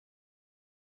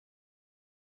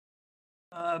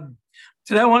Um,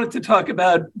 Today, I wanted to talk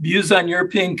about views on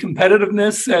European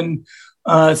competitiveness and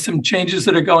some changes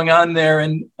that are going on there.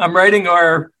 And I'm writing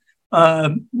our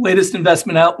latest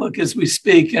investment outlook as we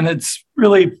speak, and it's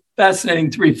really fascinating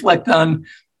to reflect on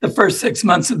the first 6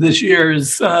 months of this year.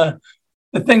 Is the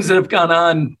things that have gone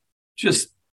on just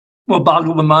will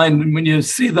boggle the mind when you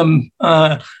see them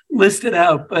listed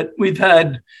out. But we've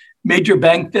had major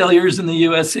bank failures in the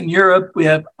US and Europe. We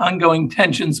have ongoing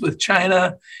tensions with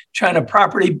China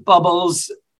property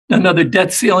bubbles, another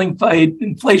debt ceiling fight,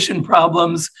 inflation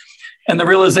problems, and the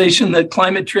realization that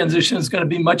climate transition is going to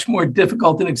be much more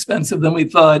difficult and expensive than we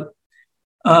thought.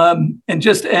 And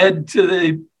just to add to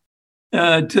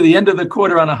the end of the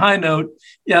quarter on a high note,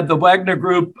 you have the Wagner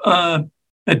Group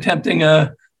attempting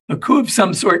a coup of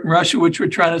some sort in Russia, which we're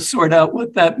trying to sort out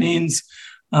what that means.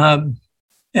 And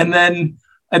then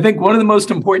I think one of the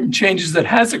most important changes that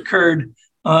has occurred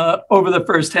over the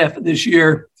first half of this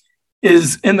year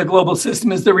is in the global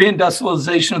system is the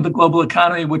reindustrialization of the global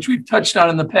economy, which we've touched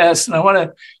on in the past. And I want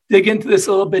to dig into this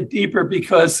a little bit deeper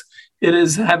because it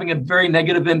is having a very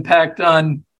negative impact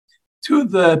on two of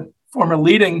the former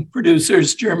leading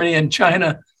producers, Germany and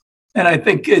China. And I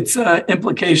think its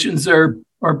implications are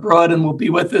broad and will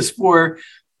be with us for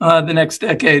the next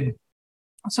decade.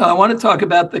 So I want to talk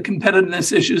about the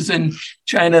competitiveness issues in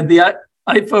China. The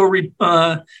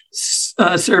IFO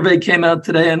survey came out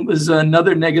today and was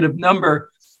another negative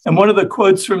number. And one of the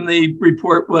quotes from the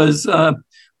report was,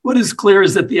 what is clear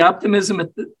is that the optimism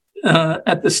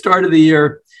at the start of the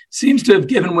year seems to have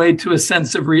given way to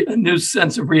a new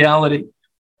sense of reality.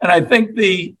 And I think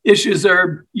the issues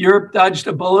are Europe dodged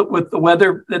a bullet with the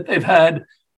weather that they've had,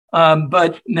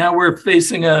 but now we're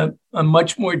facing a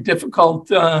much more difficult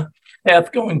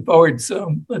path going forward.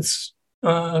 So let's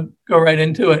go right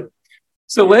into it.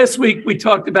 So last week, we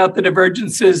talked about the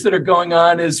divergences that are going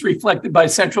on as reflected by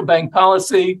central bank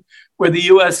policy, where the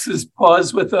U.S. has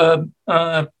paused with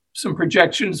some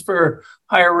projections for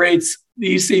higher rates.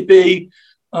 The ECB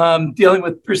dealing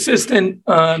with persistent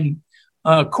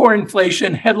core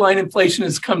inflation. Headline inflation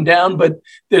has come down, but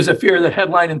there's a fear that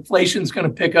headline inflation is going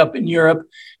to pick up in Europe.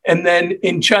 And then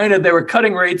in China, they were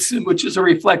cutting rates, which is a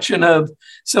reflection of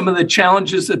some of the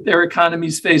challenges that their economy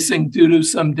is facing due to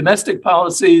some domestic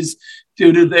policies,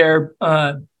 due to their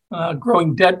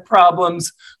growing debt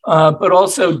problems, but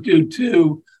also due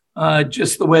to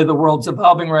just the way the world's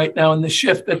evolving right now and the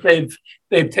shift that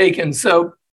they've taken.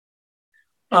 So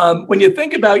when you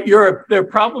think about Europe, their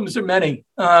problems are many.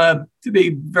 To be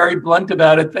very blunt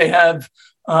about it, they have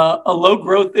a low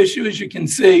growth issue, as you can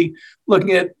see,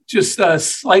 looking at just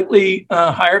slightly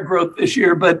higher growth this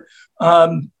year, but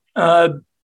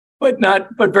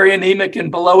very anemic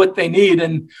and below what they need.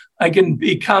 And I can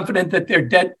be confident that their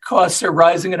debt costs are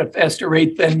rising at a faster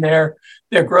rate than their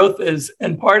growth is.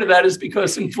 And part of that is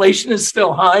because inflation is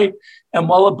still high and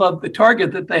well above the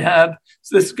target that they have.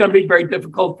 So this is going to be very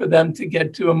difficult for them to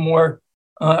get to a more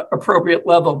appropriate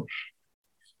level.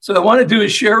 So what I want to do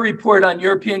is share a report on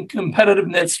European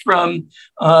competitiveness from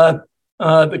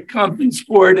the Conference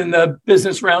Board and the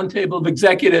Business Roundtable of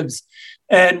Executives.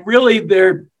 And really,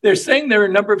 they're saying there are a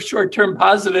number of short-term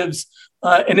positives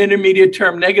and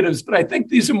intermediate-term negatives, but I think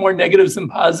these are more negatives than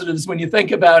positives when you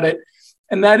think about it.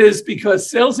 And that is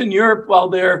because sales in Europe, while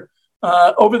they're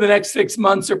over the next 6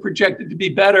 months are projected to be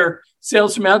better,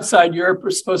 sales from outside Europe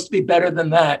are supposed to be better than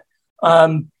that.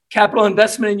 Capital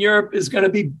investment in Europe is going to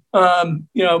be,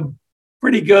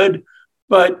 pretty good,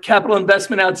 but capital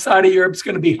investment outside of Europe is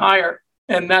going to be higher,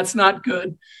 and that's not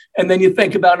good. And then you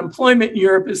think about employment in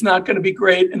Europe is not going to be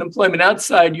great, and employment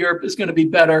outside Europe is going to be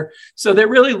better. So they're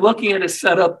really looking at a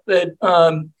setup that,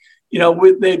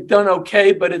 they've done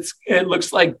okay, but it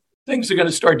looks like things are going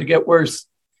to start to get worse.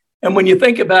 And when you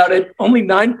think about it, only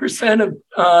 9%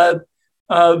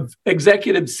 of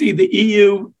executives see the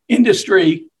EU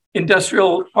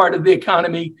industrial part of the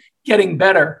economy getting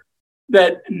better,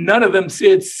 that none of them see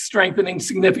it strengthening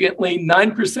significantly.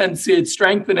 9% see it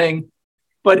strengthening,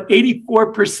 but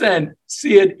 84%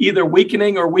 see it either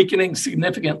weakening or weakening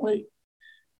significantly.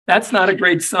 That's not a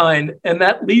great sign. And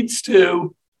that leads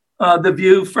to the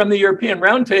view from the European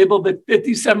Roundtable that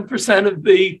 57% of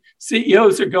the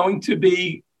CEOs are going to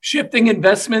be shifting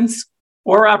investments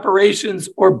or operations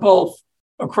or both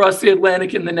across the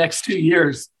Atlantic in the next 2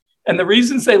 years. And the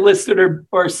reasons they listed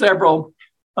are several.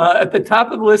 At the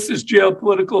top of the list is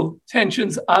geopolitical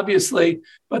tensions, obviously,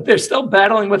 but they're still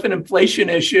battling with an inflation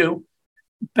issue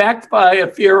backed by a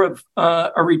fear of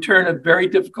a return of very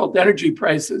difficult energy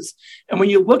prices. And when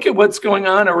you look at what's going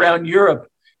on around Europe,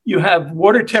 you have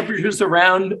water temperatures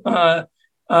around the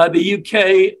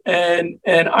UK and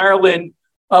Ireland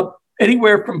up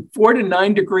anywhere from 4 to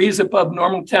 9 degrees above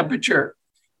normal temperature.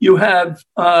 You have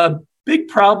big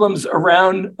problems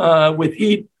around with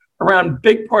heat around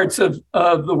big parts of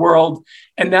the world.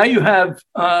 And now you have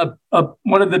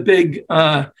one of the big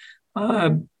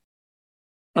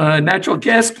natural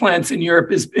gas plants in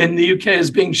Europe in the UK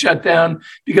is being shut down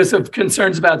because of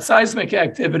concerns about seismic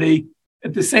activity.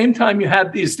 At the same time, you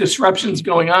have these disruptions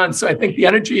going on. So I think the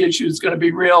energy issue is going to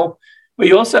be real, but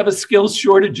you also have a skills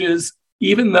shortages,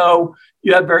 even though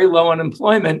you have very low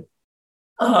unemployment.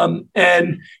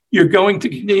 And you're going to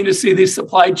continue to see these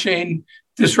supply chain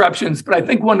disruptions. But I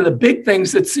think one of the big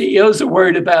things that CEOs are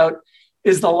worried about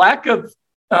is the lack of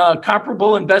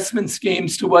comparable investment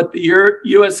schemes to what the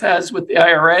U.S. has with the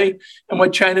IRA and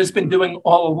what China's been doing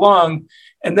all along.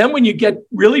 And then when you get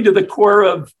really to the core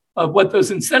of what those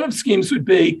incentive schemes would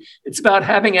be, it's about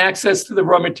having access to the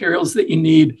raw materials that you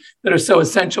need that are so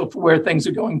essential for where things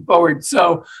are going forward.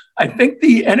 So I think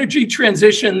the energy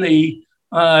transition, the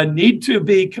need to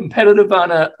be competitive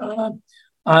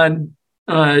on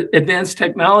advanced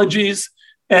technologies,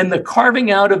 and the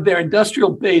carving out of their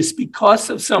industrial base because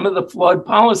of some of the flawed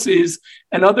policies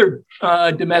and other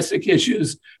domestic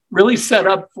issues really set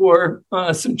up for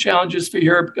some challenges for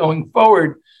Europe going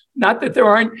forward. Not that there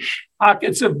aren't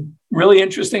pockets of really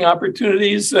interesting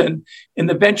opportunities, and in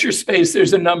the venture space,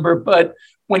 there's a number, but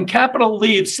when capital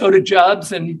leaves, so do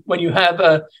jobs. And when you have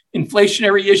an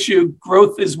inflationary issue,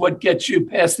 growth is what gets you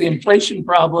past the inflation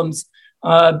problems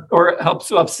or helps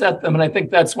to offset them. And I think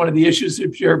that's one of the issues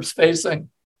that Europe's facing.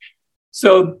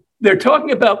 So they're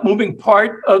talking about moving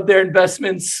part of their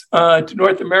investments to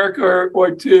North America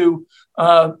or to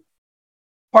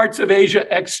parts of Asia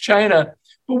ex-China.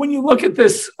 But when you look at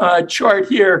this chart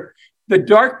here, the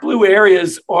dark blue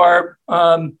areas are,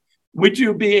 would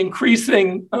you be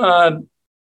increasing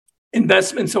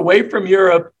investments away from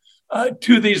Europe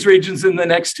to these regions in the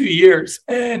next 2 years?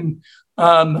 And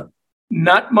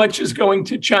not much is going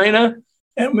to China.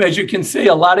 And as you can see,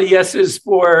 a lot of yeses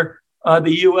for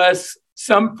the US,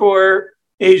 some for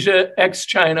Asia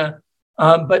ex-China.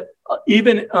 But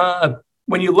even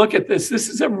when you look at this, this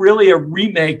is really a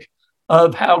remake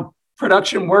of how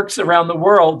production works around the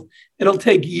world. It'll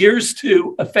take years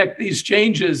to affect these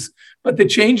changes, but the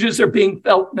changes are being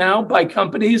felt now by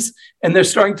companies, and they're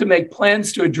starting to make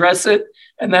plans to address it.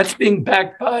 And that's being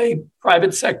backed by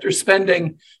private sector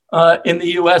spending in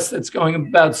the US that's going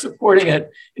about supporting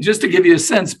it. And just to give you a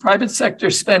sense, private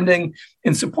sector spending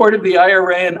in support of the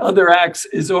IRA and other acts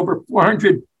is over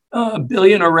 $400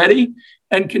 billion already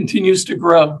and continues to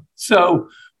grow. So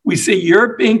we see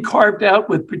Europe being carved out,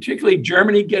 with particularly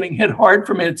Germany getting hit hard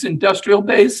from its industrial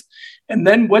base. And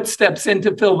then what steps in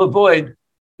to fill the void?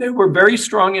 They were very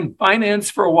strong in finance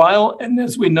for a while. And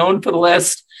as we've known for the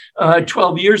last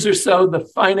 12 years or so, the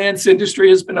finance industry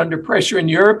has been under pressure in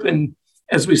Europe. And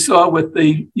as we saw with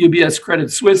the UBS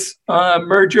Credit Suisse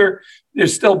merger,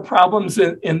 there's still problems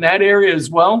in that area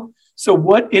as well. So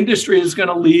what industry is going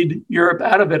to lead Europe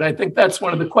out of it? I think that's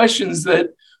one of the questions that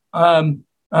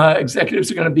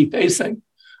executives are going to be facing.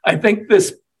 I think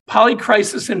this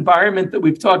polycrisis environment that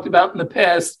we've talked about in the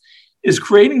past is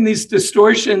creating these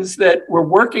distortions that we're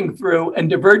working through and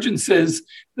divergences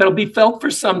that'll be felt for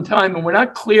some time. And we're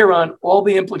not clear on all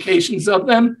the implications of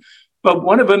them. But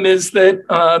one of them is that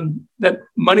that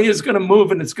money is going to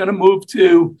move, and it's going to move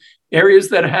to areas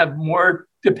that have more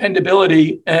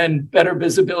dependability and better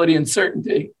visibility and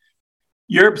certainty.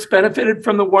 Europe's benefited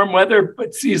from the warm weather,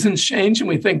 but seasons change, and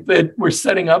we think that we're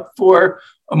setting up for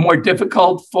a more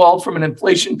difficult fall from an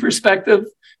inflation perspective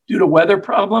due to weather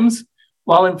problems.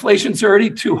 While inflation's already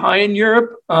too high in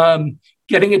Europe,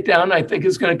 getting it down, I think,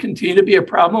 is going to continue to be a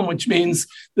problem, which means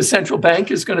the central bank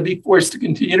is going to be forced to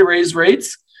continue to raise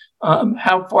rates.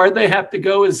 How far they have to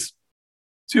go is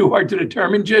too hard to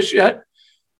determine just yet.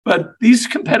 But these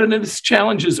competitiveness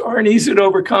challenges aren't easy to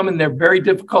overcome, and they're very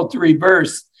difficult to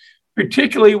reverse,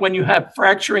 particularly when you have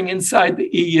fracturing inside the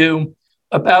EU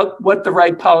about what the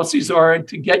right policies are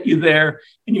to get you there.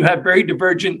 And you have very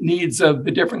divergent needs of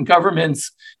the different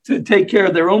governments to take care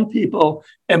of their own people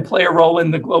and play a role in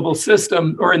the global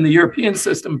system, or in the European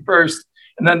system first,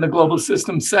 and then the global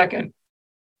system second.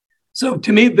 So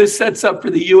to me, this sets up for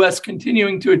the US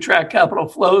continuing to attract capital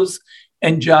flows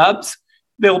and jobs.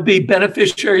 There'll be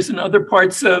beneficiaries in other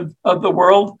parts of the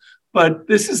world, but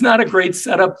this is not a great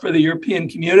setup for the European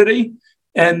community.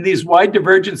 And these wide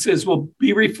divergences will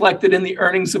be reflected in the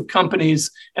earnings of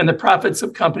companies and the profits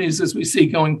of companies as we see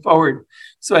going forward.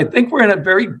 So I think we're in a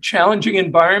very challenging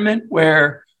environment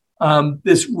where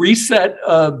this reset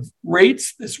of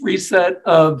rates, this reset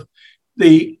of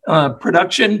the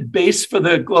production base for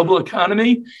the global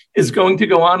economy is going to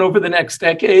go on over the next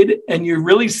decade. And you're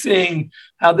really seeing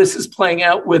how this is playing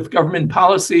out with government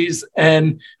policies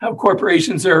and how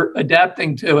corporations are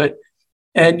adapting to it.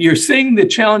 And you're seeing the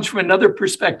challenge from another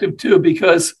perspective too,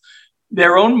 because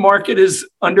their own market is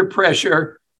under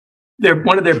pressure. They're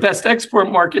one of their best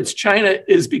export markets. China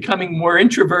is becoming more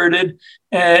introverted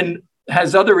and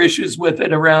has other issues with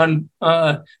it around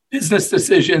business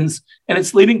decisions. And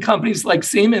it's leading companies like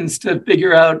Siemens to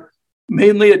figure out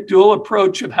mainly a dual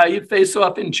approach of how you face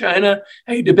off in China,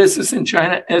 how you do business in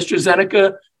China.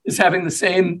 AstraZeneca is having the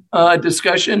same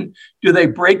discussion. Do they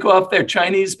break off their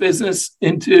Chinese business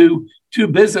into two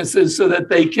businesses so that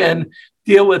they can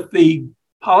deal with the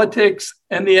politics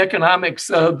and the economics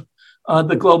of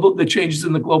the changes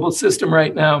in the global system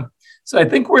right now? So I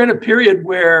think we're in a period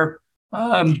where,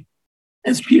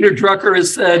 as Peter Drucker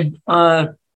has said,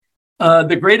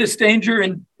 the greatest danger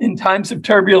in times of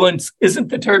turbulence isn't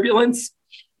the turbulence,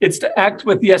 it's to act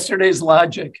with yesterday's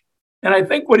logic. And I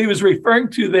think what he was referring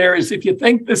to there is if you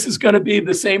think this is going to be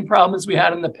the same problem as we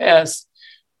had in the past,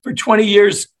 for 20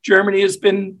 years, Germany has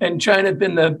been and China have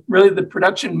been the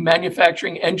production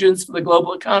manufacturing engines for the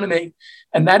global economy.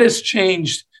 And that has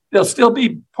changed. They'll still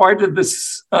be part of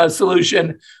this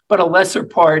solution, but a lesser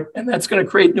part. And that's going to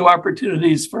create new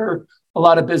opportunities for a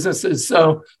lot of businesses.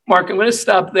 So, Mark, I'm going to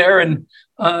stop there and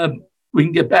we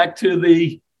can get back to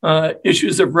the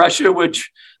issues of Russia,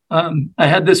 which I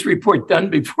had this report done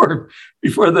before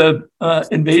the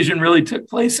invasion really took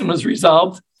place and was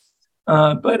resolved.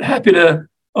 But happy to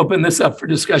open this up for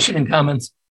discussion and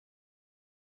comments.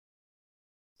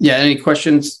 Yeah, any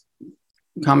questions,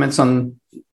 comments on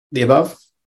the above?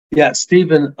 Yeah,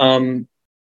 Stephen,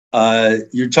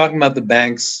 you're talking about the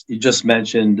banks. You just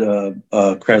mentioned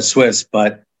Credit Suisse,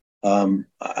 but I'm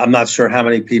not sure how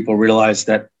many people realize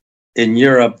that in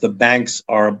Europe, the banks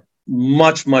are a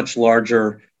much, much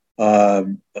larger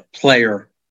player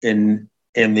in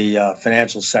the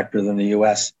financial sector than the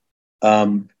U.S.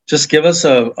 Just give us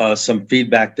some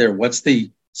feedback there. What's the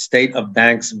state of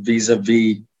banks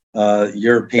vis-a-vis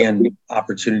European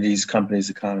opportunities, companies,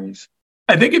 economies?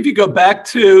 I think if you go back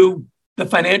to the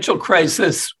financial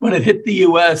crisis, when it hit the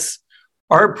U.S.,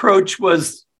 our approach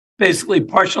was basically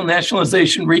partial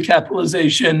nationalization,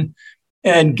 recapitalization,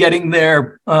 and getting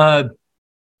their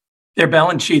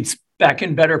balance sheets back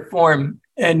in better form.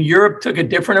 And Europe took a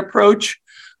different approach,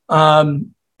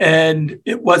 and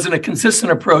it wasn't a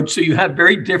consistent approach. So you have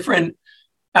very different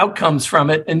outcomes from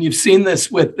it. And you've seen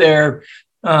this with their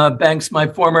banks. My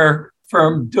former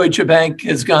firm, Deutsche Bank,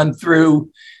 has gone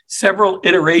through several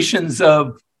iterations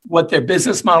of what their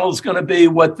business model is going to be,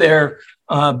 what their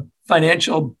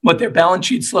balance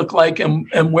sheets look like,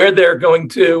 and where they're going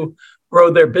to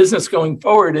grow their business going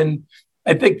forward. And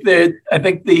I think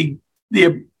the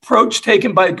approach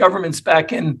taken by governments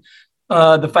back in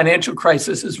the financial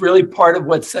crisis is really part of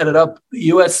what set it up. The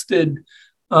U.S. did,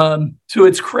 to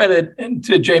its credit and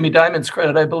to Jamie Dimon's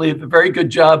credit, I believe, a very good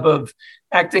job of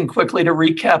acting quickly to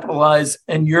recapitalize,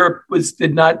 and Europe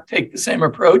did not take the same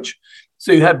approach.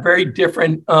 So you have very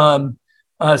different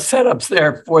setups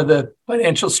there for the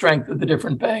financial strength of the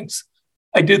different banks.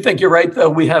 I do think you're right, though.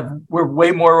 We're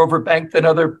way more overbanked than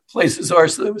other places are,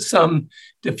 so there was some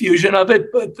diffusion of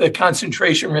it, but the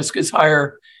concentration risk is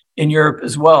higher in Europe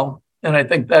as well, and I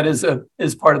think that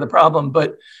is part of the problem.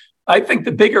 But I think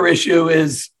the bigger issue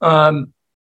is the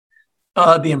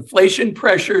inflation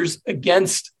pressures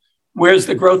against where's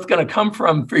the growth going to come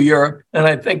from for Europe. And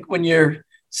I think when you're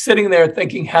sitting there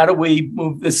thinking, how do we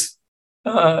move this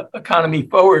economy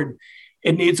forward?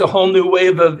 It needs a whole new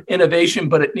wave of innovation,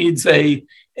 but it needs a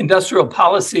industrial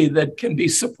policy that can be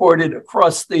supported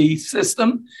across the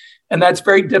system. And that's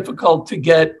very difficult to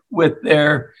get with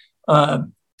their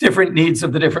different needs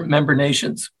of the different member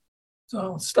nations. So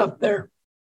I'll stop there,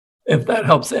 if that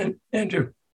helps,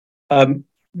 Andrew. The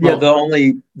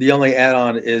only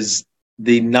add-on is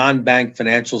the non-bank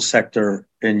financial sector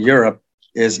in Europe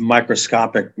is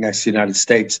microscopic next to the United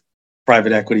States.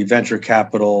 Private equity, venture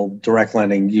capital, direct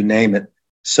lending, you name it.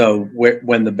 So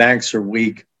when the banks are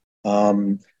weak,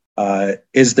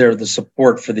 is there the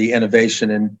support for the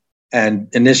innovation and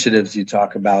initiatives you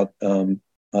talk about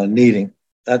needing?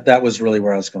 That was really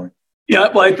where I was going. Yeah,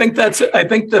 well, I think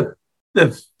the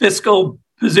fiscal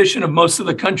position of most of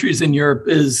the countries in Europe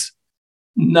is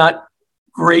not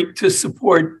great to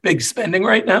support big spending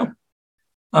right now.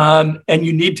 And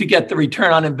you need to get the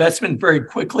return on investment very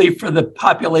quickly for the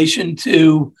population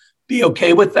to be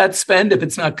okay with that spend if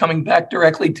it's not coming back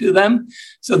directly to them.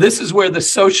 So this is where the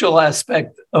social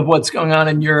aspect of what's going on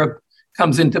in Europe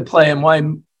comes into play, and why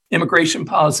immigration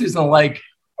policies and the like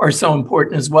are so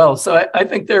important as well. So I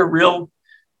think there are real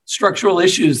structural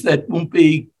issues that won't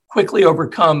be quickly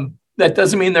overcome. That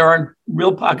doesn't mean there aren't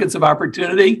real pockets of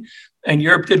opportunity. And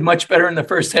Europe did much better in the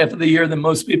first half of the year than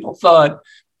most people thought,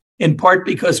 in part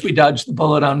because we dodged the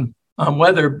bullet on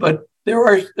weather. But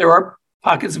there are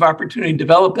pockets of opportunity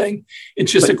developing.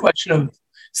 It's just a question of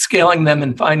scaling them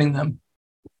and finding them.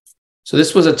 So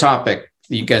this was a topic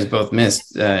that you guys both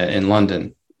missed in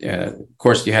London. Of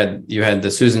course, you had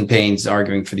the Susan Paynes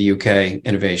arguing for the UK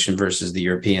innovation versus the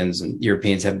Europeans, and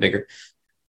Europeans have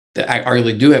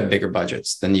arguably do have bigger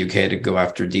budgets than the UK to go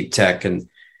after deep tech. And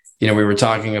we were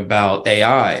talking about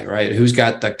AI, right? Who's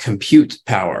got the compute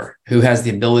power? Who has the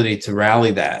ability to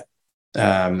rally that?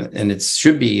 And it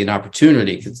should be an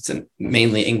opportunity because it's a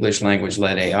mainly English language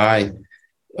led AI,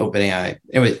 open AI.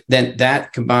 Anyway, then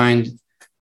that combined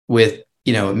with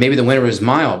maybe the winter is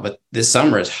mild, but this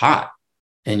summer is hot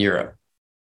in Europe.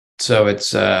 So it's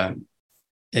sort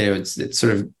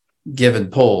of give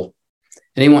and pull.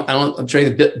 Anyone? I'm sure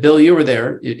Bill, you were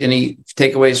there. Any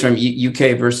takeaways from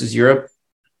UK versus Europe?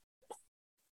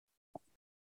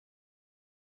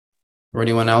 Or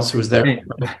anyone else who was there?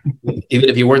 Even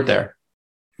if you weren't there.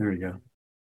 There we go.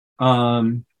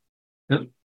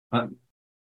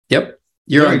 Yep.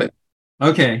 You're on.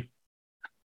 Okay.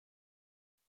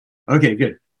 Okay,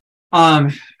 good.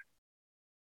 I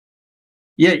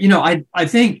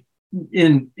think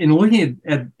in looking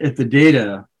at the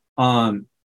data,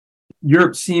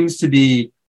 Europe seems to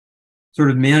be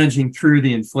sort of managing through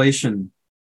the inflation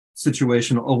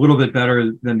situation a little bit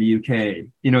better than the UK.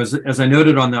 As I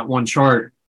noted on that one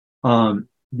chart, the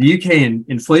UK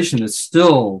inflation is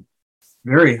still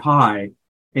very high,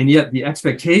 and yet the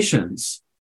expectations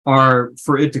are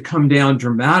for it to come down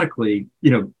dramatically,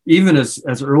 even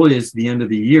as early as the end of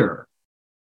the year.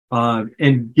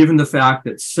 And given the fact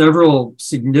that several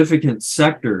significant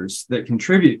sectors that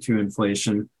contribute to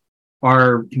inflation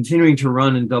are continuing to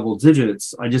run in double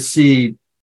digits, I just see,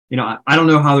 I don't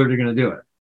know how they're going to do it.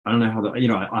 I don't know how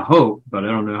I hope, but I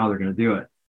don't know how they're going to do it.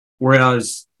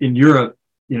 Whereas in Europe,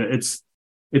 it's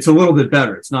a little bit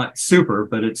better. It's not super,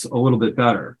 but it's a little bit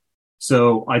better.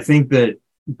 So I think that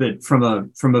from a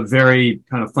very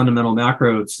kind of fundamental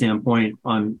macro standpoint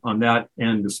on that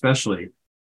end, especially,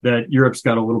 that Europe's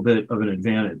got a little bit of an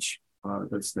advantage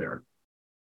that's there.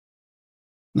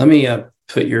 Let me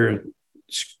put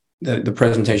the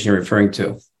presentation you're referring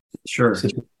to. Sure. So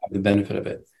you have the benefit of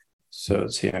it. So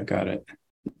let's see, I've got it.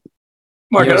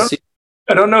 Mark,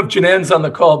 I don't know if Janan's on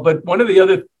the call, but one of the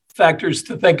other factors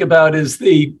to think about is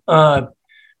the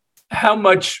how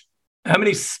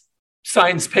many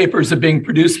science papers are being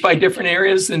produced by different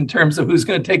areas in terms of who's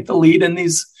going to take the lead in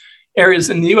these areas.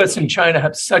 And the US and China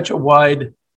have such a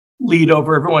wide lead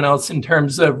over everyone else in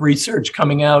terms of research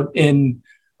coming out in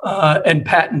and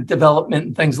patent development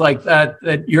and things like that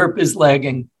Europe is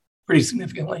lagging pretty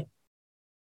significantly.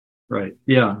 Right.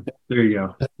 Yeah. There you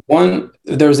go.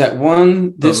 There was that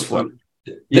one. This one.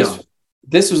 Yeah.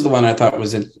 This was the one I thought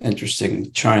was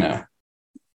interesting. China.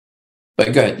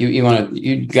 But go ahead.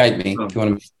 You guide me if you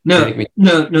want to. No.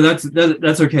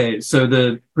 That's okay. So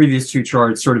the previous two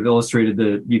charts sort of illustrated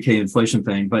the UK inflation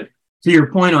thing. But to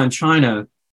your point on China,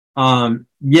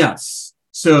 yes.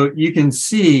 So you can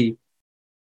see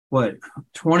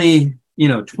 20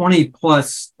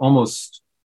 plus almost.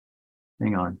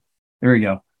 Hang on. There we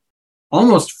go.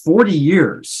 Almost 40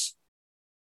 years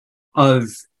of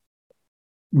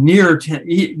near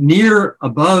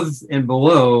above and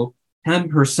below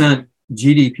 10%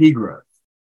 GDP growth.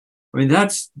 I mean,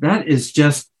 that is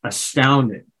just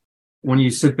astounding when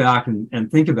you sit back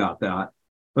and think about that.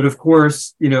 But of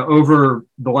course, over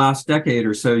the last decade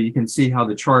or so, you can see how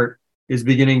the chart is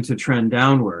beginning to trend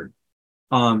downward.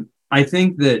 I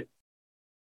think that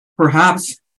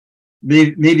perhaps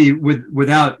maybe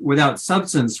without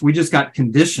substance, we just got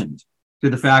conditioned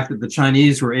to the fact that the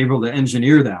Chinese were able to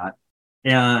engineer that.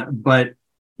 But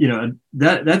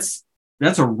that's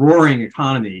a roaring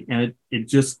economy, and it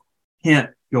just can't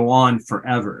go on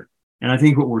forever. And I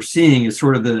think what we're seeing is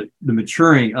sort of the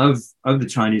maturing of the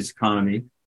Chinese economy.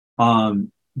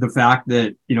 The fact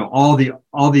that all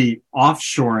the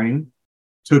offshoring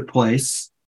took place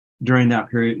during that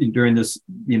period, during this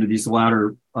these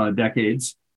latter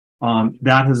decades.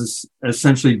 That has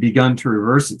essentially begun to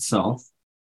reverse itself.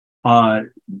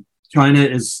 China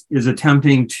is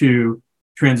attempting to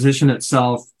transition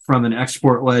itself from an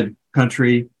export-led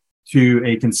country to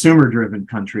a consumer-driven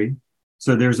country.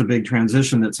 So there's a big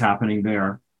transition that's happening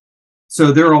there.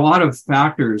 So there are a lot of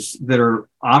factors that are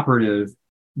operative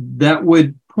that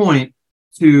would point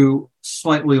to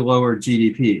slightly lower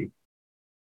GDP.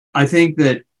 I think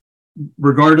that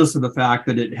regardless of the fact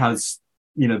that it has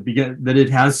that it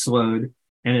has slowed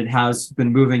and it has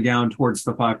been moving down towards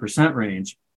the 5%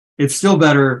 range, it's still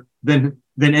better than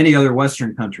any other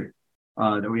Western country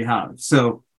that we have.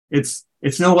 So it's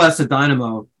no less a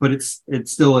dynamo, but it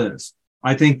still is.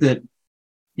 I think that,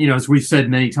 as we've said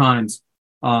many times,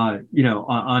 on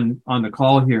the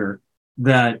call here,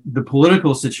 that the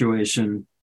political situation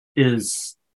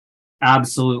is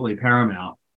absolutely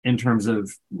paramount in terms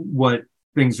of what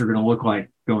things are going to look like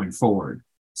going forward.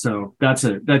 So that's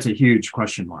a huge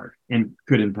question mark and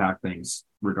could impact things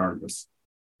regardless,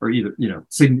 or either,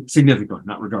 significantly,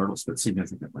 not regardless, but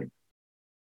significantly.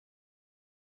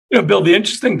 Bill, the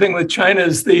interesting thing with China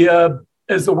is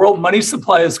as the world money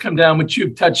supply has come down, which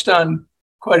you've touched on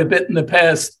quite a bit in the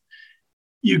past,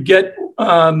 you get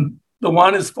the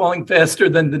yuan is falling faster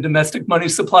than the domestic money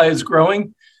supply is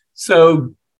growing.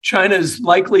 So China is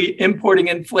likely importing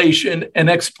inflation and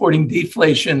exporting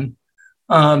deflation,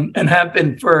 and have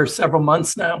been for several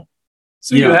months now.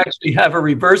 So you actually have a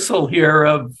reversal here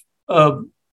of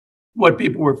what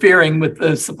people were fearing with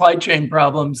the supply chain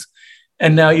problems.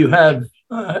 And now you have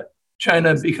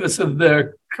China, because of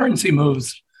their currency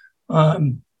moves,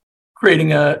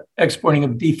 creating exporting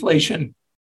of deflation.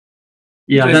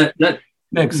 Yeah, that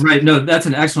right. No, that's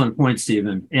an excellent point,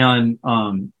 Stephen. And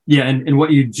and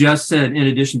what you just said, in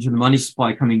addition to the money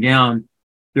supply coming down,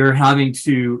 they're having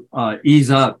to ease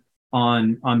up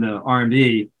on the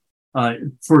RMB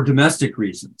for domestic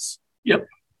reasons. Yep.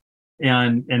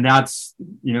 And that's,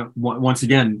 once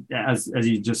again, as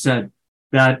you just said,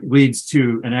 that leads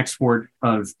to an export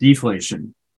of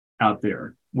deflation out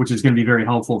there, which is going to be very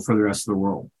helpful for the rest of the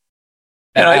world.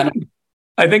 And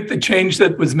I think the change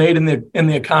that was made in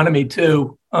the economy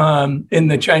too, in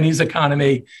the Chinese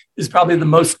economy, is probably the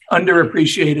most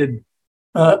underappreciated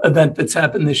event that's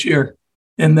happened this year,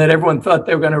 in that everyone thought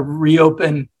they were going to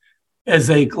reopen as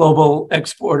a global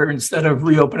exporter instead of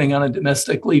reopening on a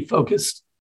domestically focused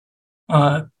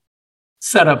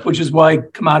setup, which is why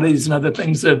commodities and other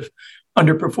things have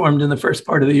underperformed in the first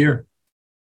part of the year.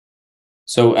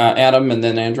 So Adam and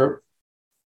then Andrew.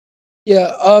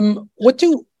 Yeah. What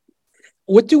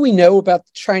do we know about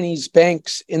the Chinese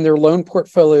banks in their loan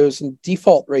portfolios and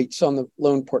default rates on the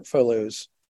loan portfolios?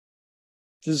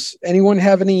 Does anyone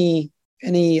have any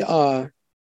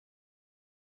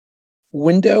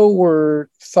window or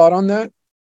thought on that?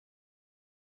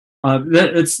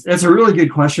 That's a really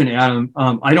good question, Adam.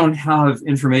 I don't have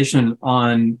information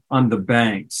on the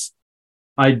banks.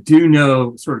 I do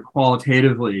know, sort of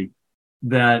qualitatively,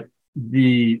 that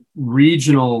the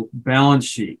regional balance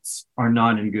sheets are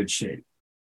not in good shape.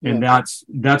 And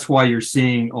that's why you're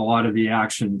seeing a lot of the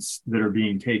actions that are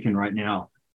being taken right now,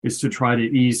 is to try to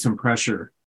ease some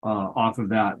pressure off of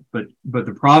that. But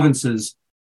the provinces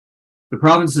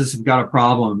have got a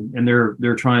problem, and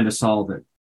they're trying to solve it,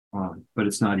 but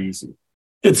it's not easy.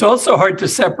 It's also hard to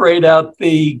separate out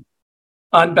the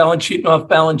on-balance sheet and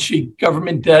off-balance sheet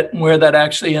government debt and where that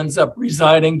actually ends up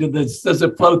residing. Does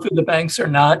it flow through the banks or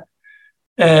not?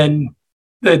 And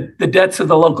the debts of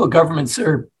the local governments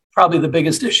are probably the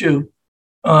biggest issue,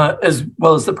 as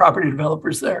well as the property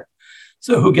developers there.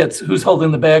 So who's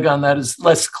holding the bag on that is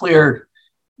less clear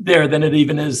there than it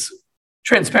even is.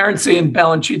 Transparency in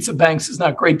balance sheets of banks is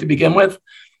not great to begin with.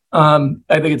 I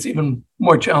think it's even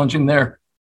more challenging there.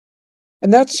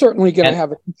 And that's certainly going to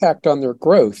have an impact on their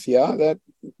growth. Yeah,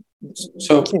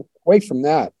 so can't get away from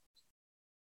that.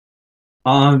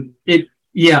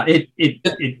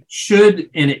 It should,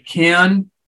 and it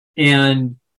can,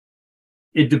 and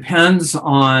it depends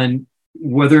on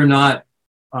whether or not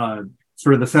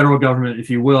sort of the federal government, if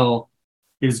you will,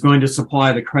 is going to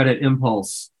supply the credit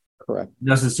impulse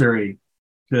necessary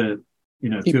to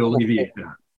alleviate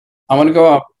that. I want to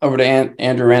go over to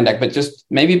Andrew Randack, but just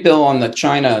maybe Bill on the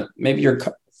China, maybe your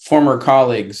former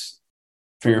colleagues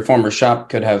from your former shop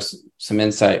could have some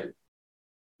insight.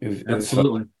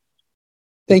 Absolutely.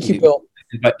 Thank you, Bill.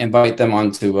 Invite them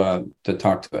on to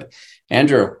talk to it.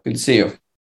 Andrew, good to see you.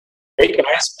 Hey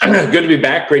guys, good to be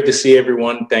back. Great to see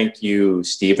everyone. Thank you,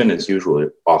 Stephen, as usual.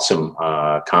 Awesome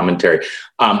commentary.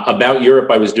 About Europe,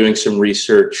 I was doing some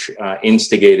research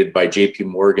instigated by JP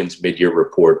Morgan's mid-year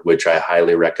report, which I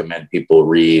highly recommend people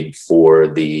read for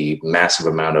the massive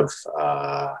amount of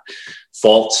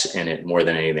faults in it more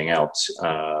than anything else.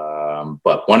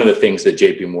 But one of the things that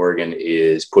JP Morgan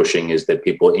is pushing is that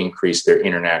people increase their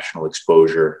international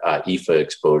exposure, IFA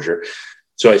exposure.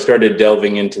 So I started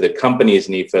delving into the companies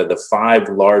in IFA. The 5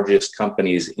 largest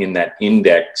companies in that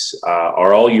index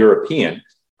are all European.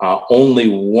 Only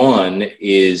one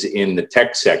is in the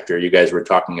tech sector. You guys were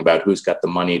talking about who's got the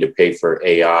money to pay for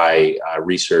AI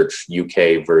research,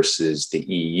 UK versus the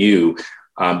EU.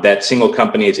 That single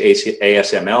company is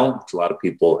ASML, which a lot of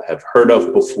people have heard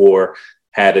of before,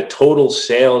 had a total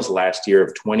sales last year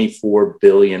of $24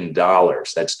 billion.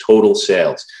 That's total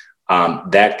sales.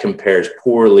 That compares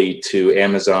poorly to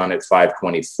Amazon at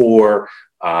 524,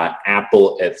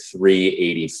 Apple at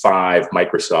 385,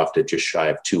 Microsoft at just shy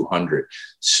of 200.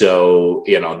 So,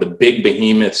 the big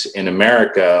behemoths in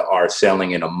America are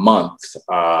selling in a month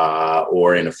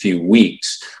or in a few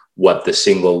weeks what the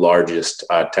single largest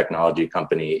technology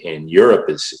company in Europe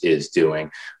is doing.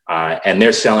 And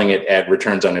they're selling it at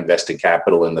returns on invested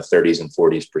capital in the 30s and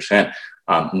 40%.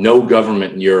 No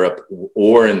government in Europe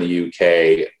or in the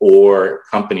UK or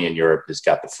company in Europe has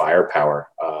got the firepower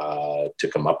to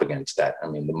come up against that. I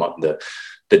mean, the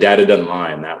data doesn't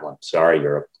lie on that one. Sorry,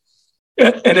 Europe.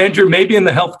 And Andrew, maybe in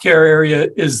the healthcare area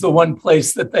is the one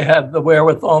place that they have the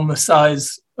wherewithal and the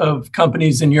size of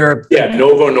companies in Europe. Yeah,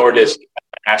 Novo Nordisk,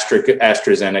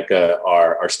 AstraZeneca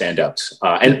are standouts.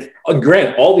 And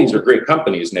granted, all these are great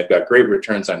companies and they've got great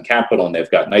returns on capital and they've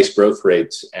got nice growth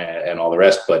rates and all the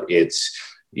rest. But it's,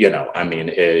 you're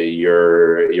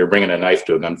bringing a knife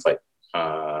to a gunfight.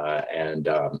 And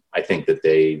I think that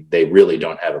they really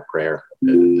don't have a prayer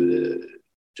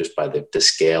just by the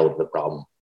scale of the problem.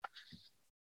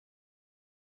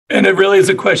 And it really is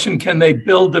a question, can they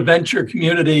build a venture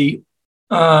community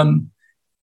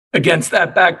against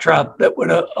that backdrop that would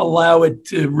allow it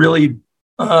to really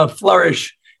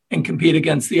flourish and compete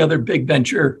against the other big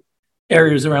venture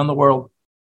areas around the world?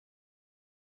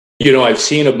 I've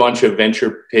seen a bunch of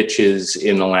venture pitches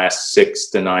in the last 6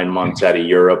 to 9 months out of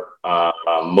Europe.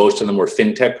 Most of them were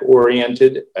fintech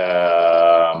oriented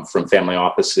from family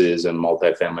offices and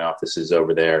multifamily offices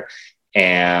over there.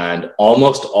 And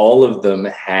almost all of them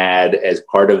had, as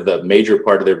part of the major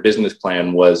part of their business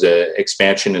plan, was an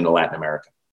expansion into Latin America.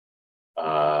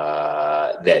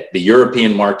 That the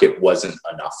European market wasn't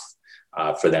enough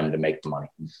for them to make the money.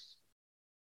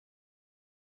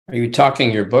 Are you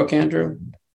talking your book, Andrew?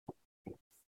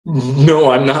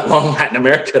 No, I'm not long Latin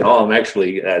America at all. I'm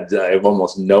actually, I have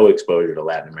almost no exposure to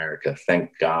Latin America.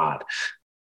 Thank God.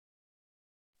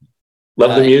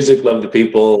 Love the music, love the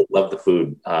people, love the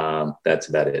food. That's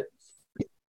about it.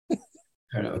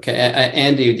 Okay.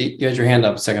 Andy, you had your hand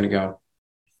up a second ago.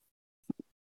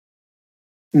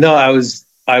 No, I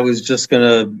was just going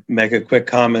to make a quick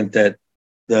comment that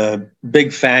the big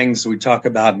FANGs we talk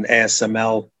about in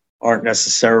ASML aren't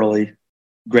necessarily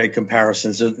great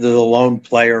comparisons. They're the lone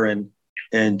player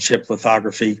in chip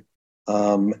lithography.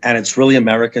 And it's really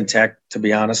American tech, to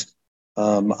be honest.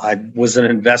 I was an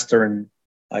investor and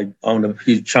I own a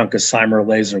huge chunk of Cymer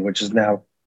Laser, which is now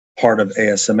part of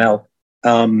ASML.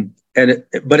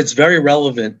 But it's very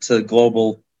relevant to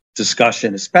global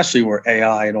discussion, especially where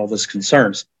AI and all this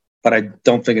concerns. But I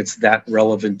don't think it's that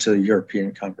relevant to the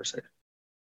European conversation.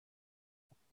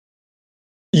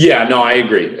 Yeah, no, I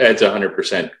agree. That's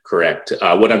 100% correct.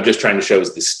 What I'm just trying to show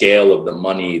is the scale of the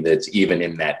money that's even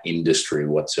in that industry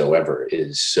whatsoever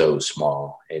is so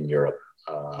small in Europe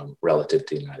relative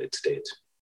to the United States.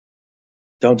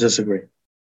 Don't disagree.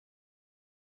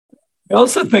 I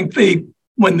also think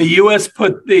when the U.S.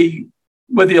 put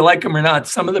whether you like them or not,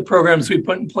 some of the programs we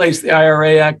put in place, the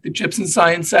IRA Act, the CHIPS and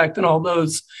Science Act, and all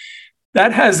those,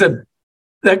 that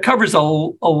covers a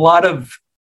lot of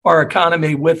our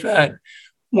economy with that.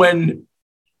 When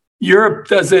Europe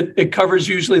does it, it covers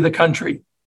usually the country.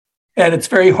 And it's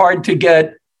very hard to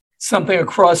get something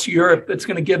across Europe that's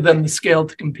going to give them the scale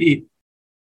to compete.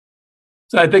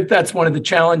 So I think that's one of the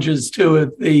challenges too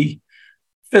of the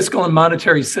fiscal and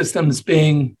monetary systems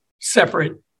being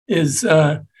separate is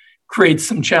creates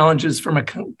some challenges from a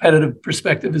competitive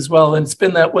perspective as well. And it's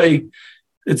been that way.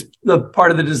 It's the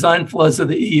part of the design flaws of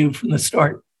the EU from the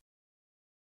start.